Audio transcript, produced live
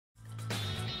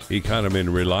Economy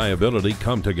and reliability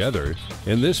come together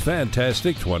in this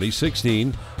fantastic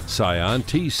 2016 Scion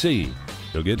TC.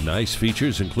 You'll get nice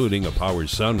features including a power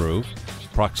sunroof,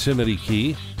 proximity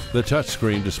key, the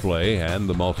touchscreen display, and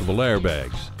the multiple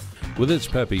airbags. With its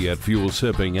peppy yet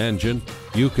fuel-sipping engine,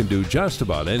 you can do just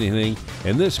about anything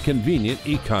in this convenient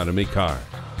economy car.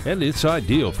 And it's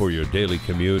ideal for your daily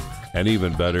commute and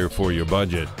even better for your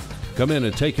budget. Come in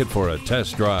and take it for a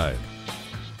test drive.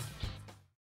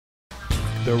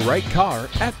 The right car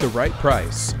at the right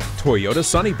price. Toyota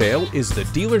Sunnyvale is the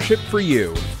dealership for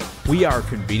you. We are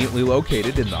conveniently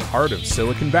located in the heart of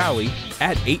Silicon Valley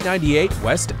at 898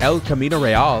 West El Camino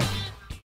Real